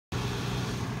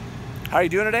How are you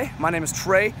doing today? My name is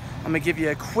Trey. I'm going to give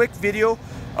you a quick video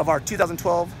of our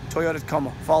 2012 Toyota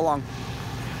Tacoma. Follow along.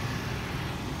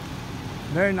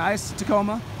 Very nice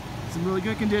Tacoma. It's in really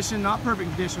good condition. Not perfect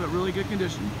condition, but really good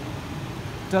condition.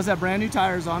 It does have brand new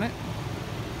tires on it.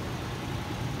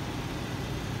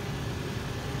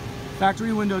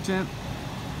 Factory window tint.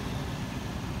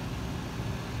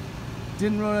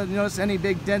 Didn't really notice any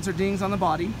big dents or dings on the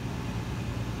body.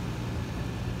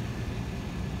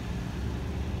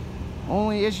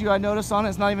 Only issue I noticed on it,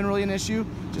 it's not even really an issue,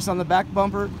 just on the back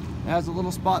bumper. It has a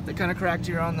little spot that kind of cracked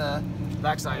here on the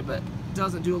backside, but it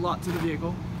doesn't do a lot to the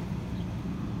vehicle.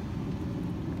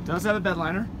 It does have a bed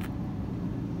liner.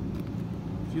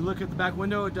 If you look at the back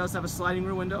window, it does have a sliding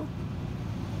rear window.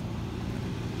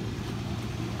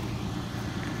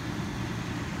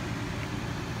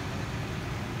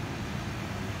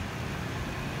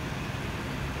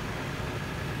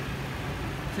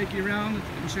 Take you around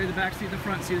and show you the back seat and the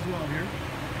front seat as well here.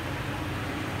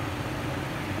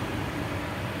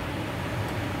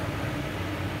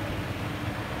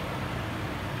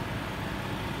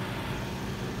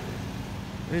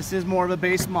 This is more of a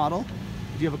base model.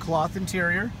 You have a cloth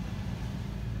interior.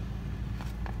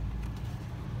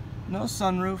 No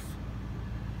sunroof.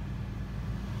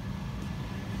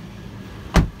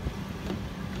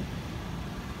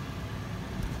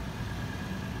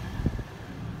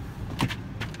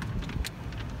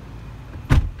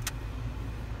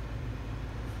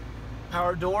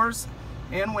 Power doors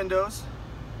and windows.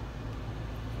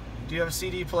 Do you have a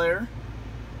CD player?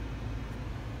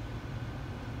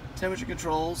 Temperature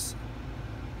controls,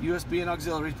 USB and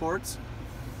auxiliary ports.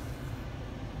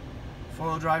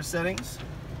 4-wheel drive settings.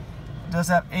 It does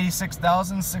have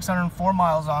 86,604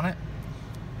 miles on it.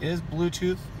 It is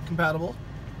Bluetooth compatible.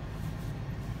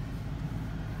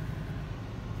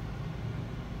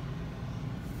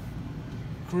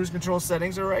 Cruise control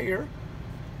settings are right here.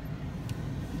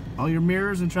 All your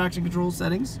mirrors and traction control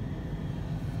settings.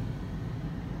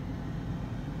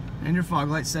 And your fog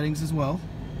light settings as well.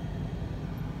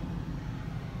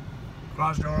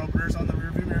 Garage door openers on the rear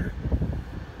view mirror.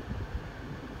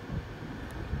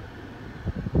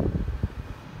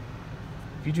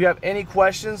 If you do have any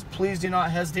questions, please do not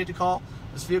hesitate to call.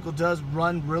 This vehicle does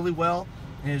run really well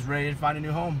and is ready to find a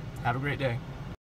new home. Have a great day.